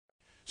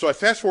So I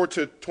fast forward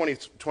to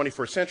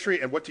 21st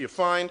century, and what do you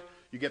find?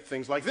 You get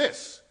things like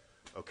this,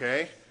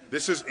 okay?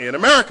 This is in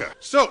America.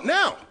 So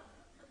now,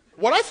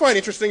 what I find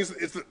interesting is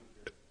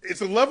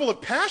the level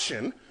of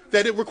passion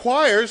that it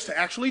requires to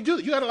actually do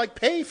it. You got to like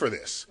pay for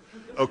this,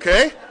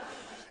 okay?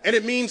 And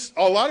it means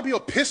a lot of people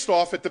are pissed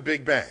off at the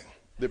Big Bang.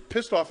 They're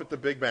pissed off at the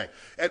Big Bang.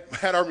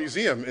 At our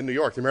museum in New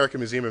York, the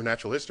American Museum of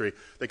Natural History,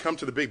 they come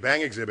to the Big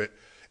Bang exhibit,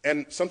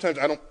 and sometimes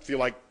I don't feel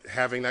like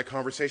having that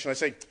conversation. I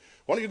say,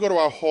 why don't you go to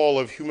our hall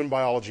of human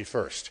biology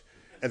first,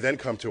 and then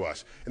come to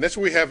us? And that's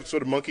where we have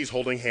sort of monkeys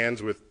holding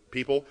hands with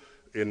people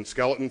in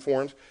skeleton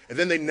forms, and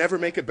then they never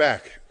make it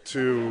back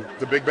to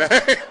the Big Bang.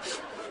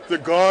 They're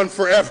gone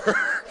forever.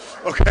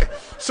 Okay,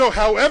 so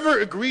however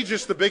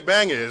egregious the Big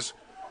Bang is,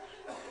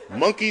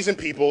 monkeys and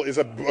people is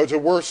a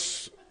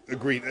worse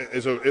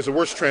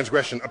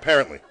transgression,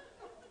 apparently.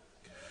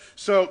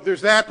 So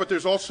there's that, but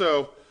there's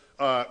also,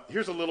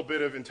 here's a little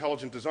bit of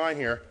intelligent design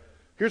here.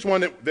 Here's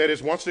one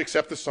that wants to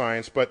accept the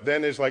science, but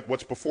then is like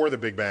what's before the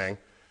Big Bang.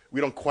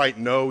 We don't quite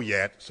know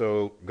yet,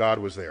 so God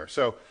was there.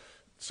 So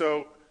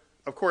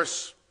of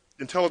course,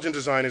 intelligent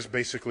design is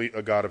basically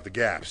a God of the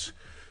gaps.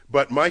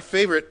 But my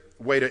favorite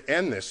way to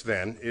end this,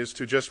 then, is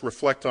to just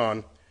reflect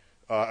on,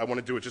 I want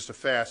to do it just a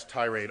fast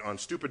tirade on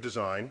stupid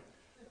design,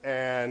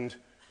 and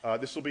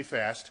this will be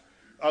fast.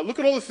 Look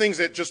at all the things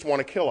that just want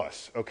to kill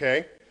us,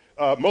 okay?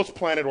 Most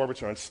planet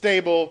orbits are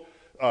unstable.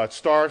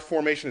 Star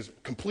formation is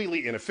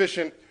completely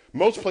inefficient.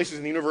 Most places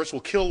in the universe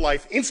will kill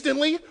life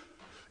instantly.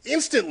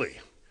 Instantly.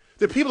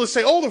 There are people that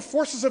say, oh, the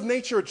forces of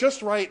nature are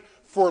just right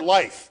for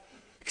life.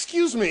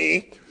 Excuse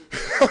me.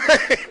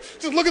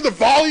 Just look at the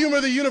volume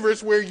of the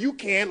universe where you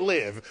can't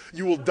live.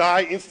 You will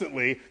die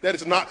instantly.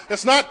 That's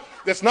not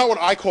what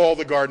I call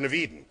the Garden of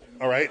Eden,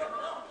 all right?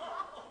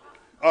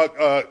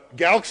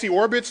 Galaxy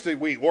orbits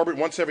that we orbit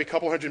once every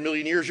couple hundred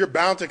million years, you're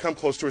bound to come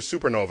close to a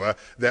supernova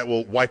that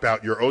will wipe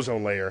out your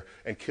ozone layer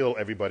and kill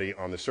everybody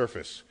on the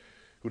surface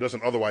who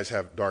doesn't otherwise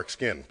have dark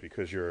skin,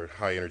 because your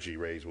high energy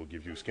rays will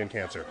give you skin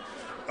cancer.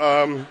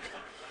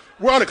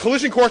 We're on a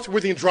collision course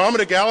with the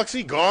Andromeda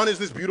Galaxy. Gone is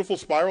this beautiful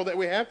spiral that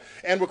we have.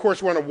 And of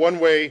course, we're on a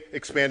one-way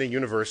expanding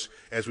universe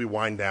as we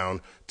wind down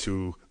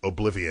to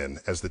oblivion,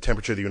 as the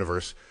temperature of the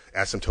universe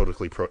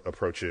asymptotically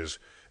approaches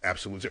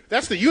absolute zero.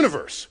 That's the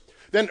universe.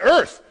 Then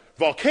Earth,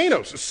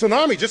 volcanoes,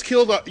 tsunami just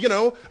killed,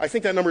 I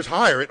think that number's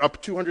higher,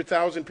 up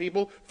 200,000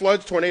 people,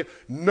 floods, tornadoes.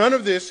 None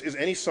of this is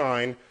any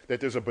sign that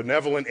there's a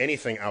benevolent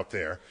anything out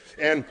there.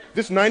 And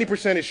this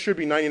 90% should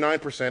be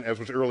 99%, as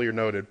was earlier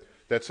noted.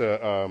 That's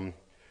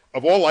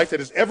of all life that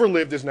has ever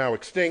lived is now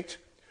extinct.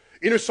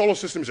 Inner solar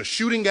system is a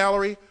shooting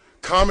gallery,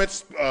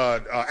 comets,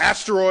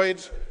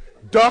 asteroids,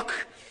 duck.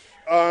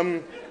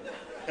 And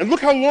look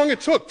how long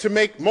it took to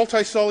make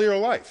multicellular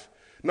life.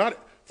 Not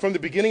from the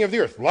beginning of the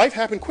Earth. Life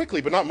happened quickly,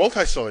 but not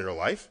multicellular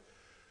life.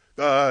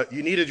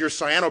 You needed your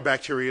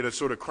cyanobacteria to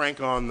sort of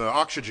crank on the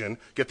oxygen,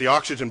 get the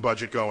oxygen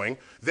budget going.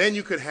 Then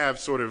you could have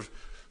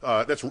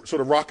that's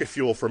sort of rocket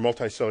fuel for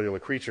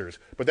multicellular creatures.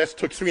 But that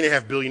took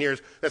 3.5 billion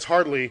years. That's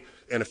hardly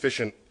an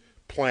efficient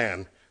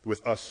plan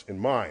with us in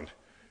mind.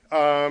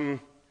 And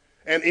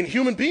in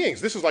human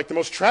beings, this is like the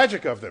most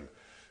tragic of them.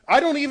 I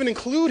don't even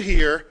include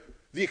here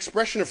the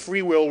expression of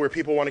free will where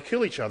people want to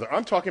kill each other.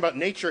 I'm talking about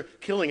nature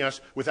killing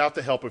us without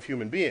the help of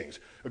human beings.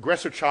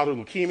 Aggressive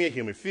childhood leukemia,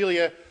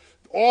 hemophilia,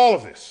 all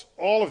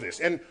of this.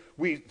 And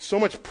we so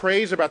much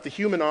praise about the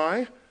human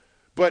eye,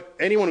 but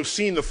anyone who's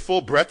seen the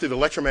full breadth of the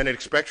electromagnetic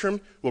spectrum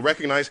will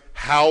recognize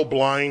how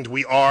blind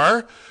we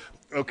are.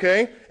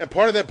 Okay? And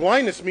part of that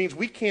blindness means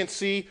we can't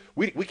see,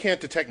 we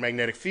can't detect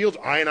magnetic fields,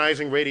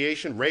 ionizing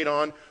radiation,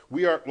 radon.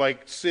 We are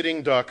like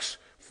sitting ducks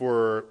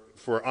for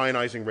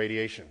ionizing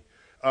radiation.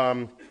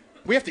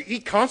 We have to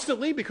eat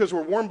constantly because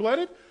we're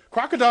warm-blooded.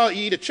 Crocodile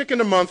eat a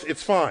chicken a month,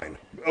 it's fine.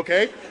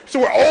 Okay?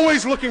 So we're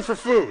always looking for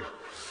food.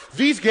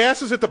 These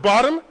gases at the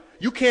bottom,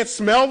 you can't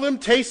smell them,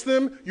 taste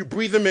them, you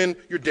breathe them in,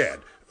 you're dead.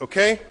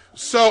 Okay?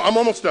 So I'm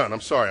almost done.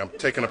 I'm sorry, I'm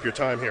taking up your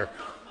time here.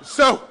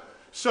 So,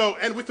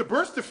 and with the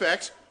birth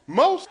defects,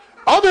 most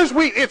others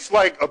it's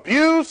like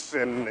abuse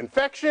and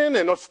infection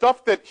and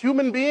stuff that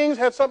human beings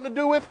have something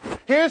to do with.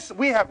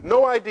 We have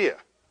no idea.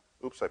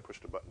 Oops, I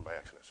pushed a button by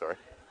accident, sorry.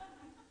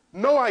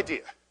 No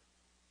idea.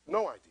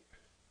 No idea.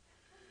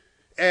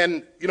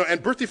 And,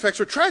 and birth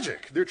defects are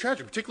tragic. They're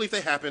tragic, particularly if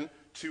they happen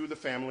to the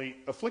family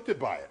afflicted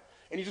by it.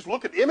 And you just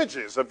look at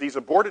images of these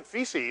aborted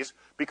fetuses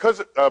because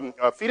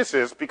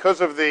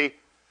of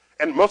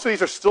and most of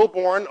these are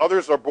stillborn.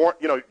 Others are born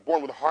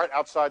with a heart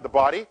outside the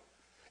body.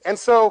 And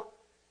so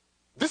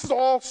this is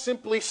all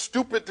simply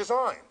stupid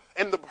design.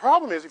 And the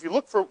problem is, if you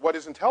look for what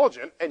is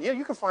intelligent, and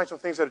you can find some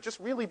things that are just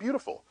really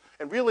beautiful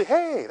and really,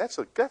 hey, that's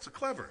a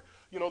clever.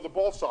 The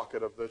ball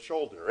socket of the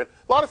shoulder, and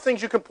a lot of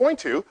things you can point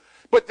to,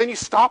 but then you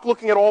stop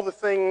looking at all the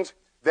things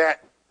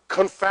that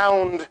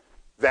confound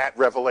that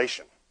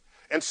revelation.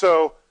 And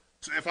so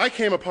if I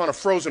came upon a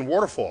frozen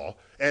waterfall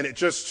and it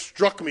just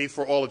struck me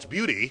for all its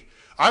beauty,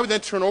 I would then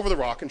turn over the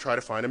rock and try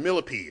to find a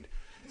millipede,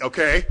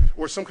 okay,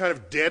 or some kind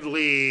of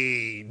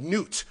deadly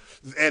newt,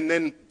 and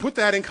then put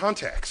that in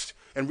context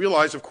and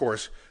realize, of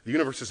course, the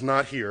universe is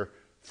not here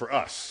for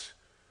us,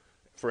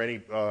 for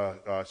any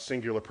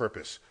singular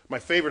purpose. My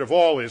favorite of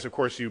all is, of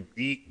course, you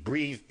eat,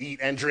 breathe, eat,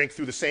 and drink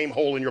through the same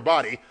hole in your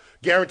body,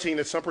 guaranteeing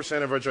that some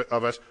percent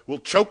of us will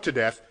choke to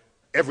death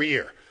every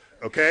year,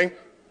 okay?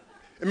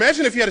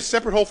 Imagine if you had a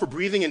separate hole for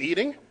breathing and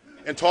eating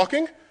and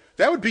talking.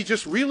 That would be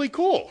just really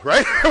cool,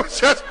 right?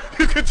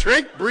 You could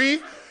drink,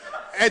 breathe,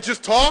 and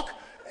just talk,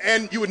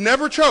 and you would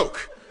never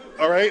choke,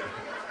 all right?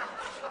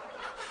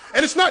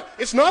 And it's not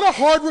a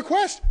hard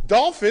request.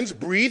 Dolphins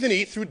breathe and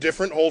eat through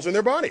different holes in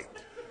their body.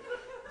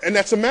 And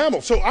that's a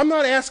mammal. So I'm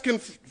not,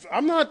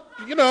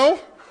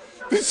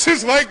 this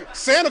is like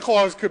Santa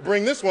Claus could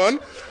bring this one.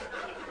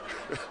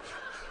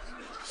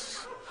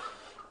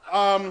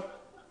 And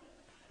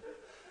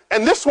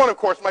this one, of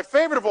course, my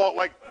favorite of all,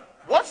 like,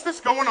 what's this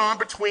going on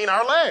between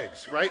our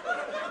legs, right?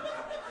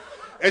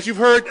 As you've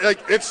heard,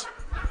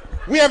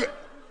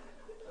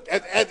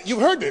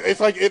 you've heard it. It's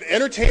like an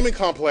entertainment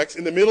complex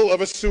in the middle of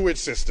a sewage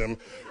system.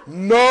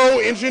 No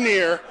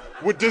engineer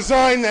would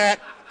design that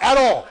at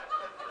all,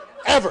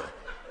 ever.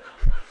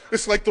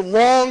 It's like the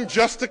wrong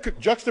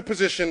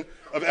juxtaposition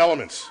of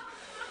elements.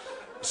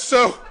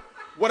 So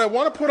what I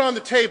want to put on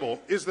the table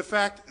is the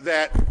fact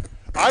that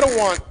I don't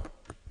want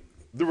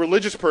the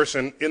religious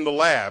person in the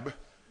lab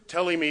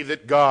telling me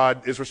that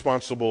God is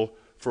responsible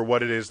for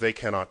what it is they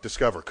cannot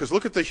discover. Because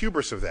look at the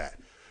hubris of that.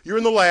 You're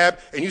in the lab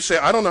and you say,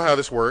 I don't know how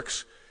this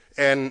works.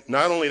 And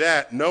not only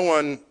that, no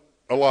one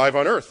alive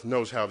on earth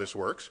knows how this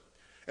works.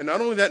 And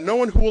not only that, no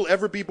one who will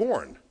ever be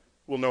born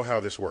will know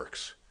how this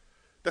works.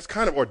 That's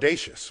kind of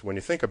audacious when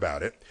you think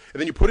about it. And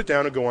then you put it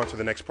down and go on to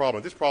the next problem.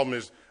 If this problem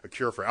is a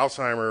cure for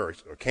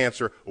Alzheimer's or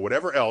cancer or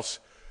whatever else,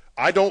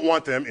 I don't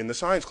want them in the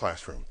science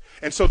classroom.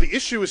 And so the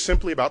issue is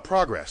simply about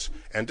progress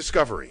and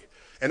discovery.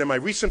 And in my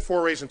recent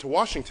forays into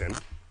Washington,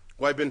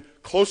 well, I've been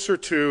closer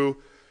to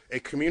a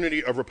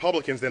community of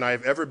Republicans than I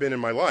have ever been in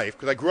my life,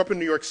 because I grew up in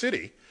New York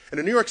City. And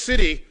in New York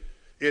City,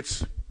 I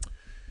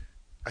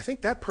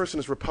think that person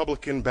is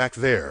Republican back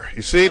there.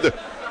 You see?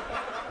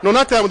 No,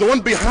 not that one, the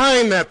one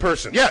behind that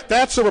person. Yeah,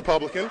 that's a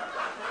Republican.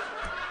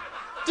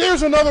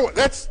 There's another one.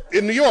 That's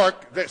in New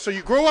York. So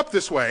you grow up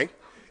this way,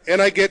 and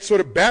I get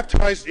sort of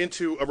baptized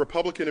into a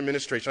Republican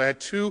administration. I had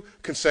 2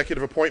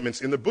 consecutive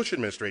appointments in the Bush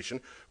administration,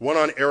 one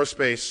on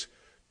aerospace,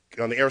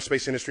 on the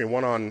aerospace industry, and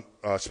one on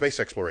space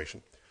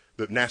exploration,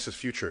 NASA's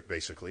future,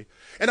 basically.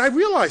 And I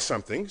realized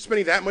something,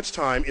 spending that much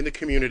time in the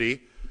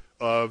community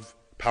of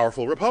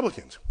powerful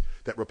Republicans,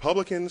 that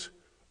Republicans,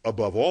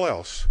 above all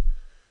else,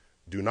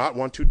 do not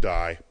want to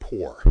die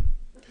poor.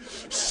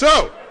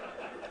 So,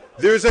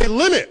 there's a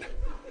limit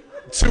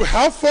to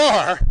how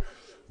far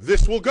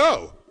this will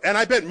go. And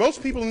I bet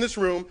most people in this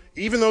room,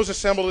 even those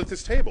assembled at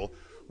this table,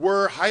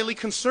 were highly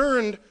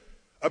concerned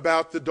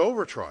about the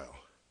Dover trial,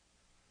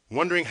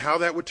 wondering how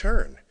that would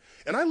turn.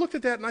 And I looked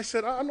at that and I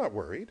said, I'm not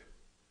worried,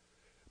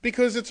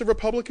 because it's a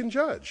Republican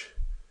judge.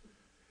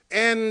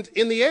 And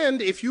in the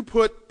end, if you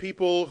put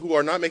people who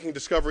are not making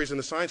discoveries in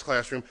the science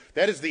classroom,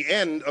 that is the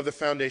end of the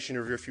foundation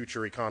of your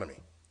future economy.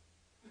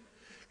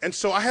 And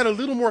so I had a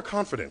little more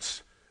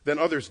confidence than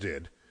others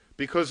did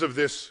because of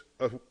this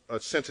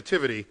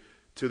sensitivity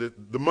to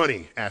the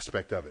money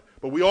aspect of it.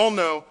 But we all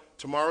know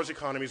tomorrow's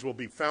economies will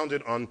be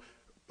founded on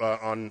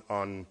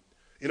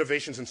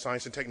innovations in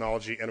science and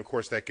technology, and of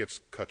course that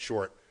gets cut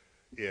short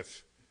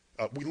if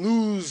we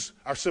lose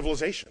our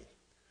civilization,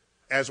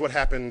 as what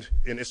happened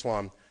in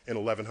Islam in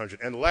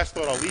 1100. And the last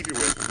thought I'll leave you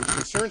with, which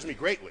concerns me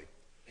greatly,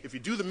 if you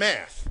do the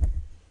math,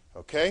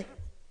 okay?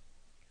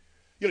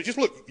 Just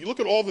look, you look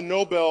at all the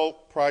Nobel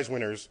Prize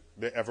winners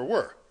there ever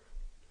were,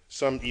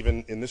 some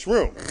even in this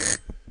room,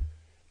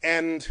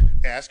 and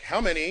ask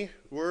how many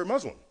were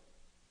Muslim.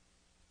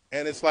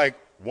 And it's like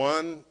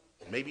 1,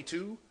 maybe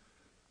 2,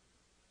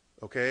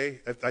 okay?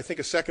 I think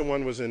a second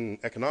one was in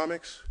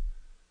economics.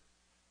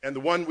 And the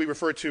one we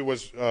referred to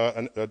was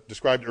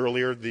described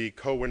earlier, the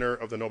co-winner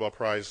of the Nobel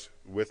Prize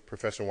with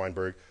Professor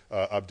Weinberg,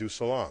 Abdus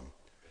Salam.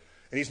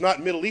 And he's not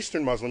Middle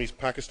Eastern Muslim, he's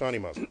Pakistani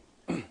Muslim.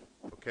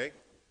 Okay?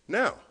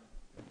 Now,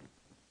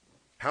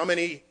 how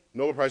many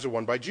Nobel Prizes are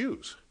won by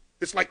Jews?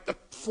 It's like the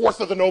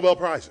 1/4 of the Nobel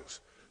Prizes.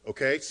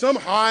 Okay? Some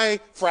high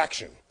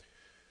fraction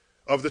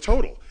of the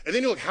total. And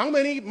then you look, how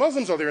many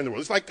Muslims are there in the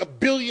world? It's like 1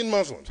 billion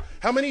Muslims.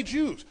 How many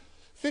Jews?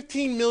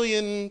 15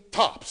 million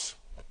tops.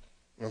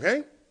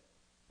 Okay?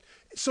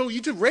 So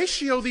you to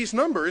ratio these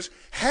numbers,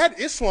 had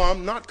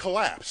Islam not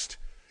collapsed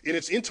in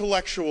its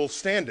intellectual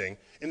standing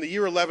in the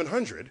year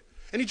 1100,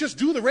 and you just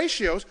do the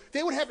ratios,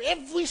 they would have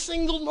every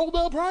single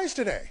Nobel Prize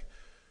today.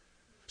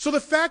 So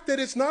the fact that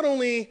it's not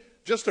only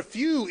just a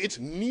few, it's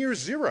near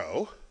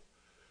zero,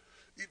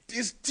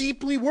 is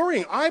deeply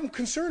worrying. I'm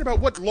concerned about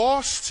what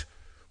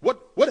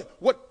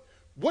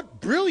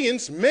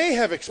brilliance may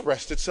have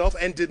expressed itself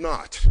and did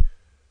not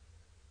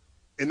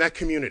in that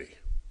community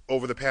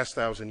over the past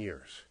 1,000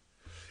 years.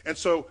 And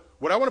so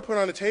what I want to put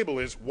on the table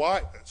is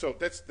why, so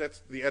that's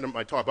the end of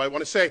my talk, but I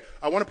want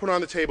to put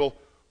on the table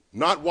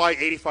not why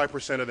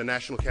 85% of the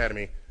National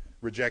Academy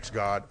rejects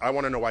God. I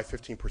want to know why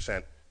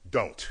 15%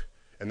 don't.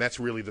 And that's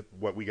really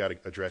what we got to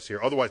address here.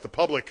 Otherwise, the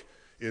public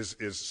is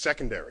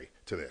secondary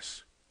to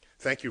this.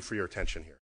 Thank you for your attention here.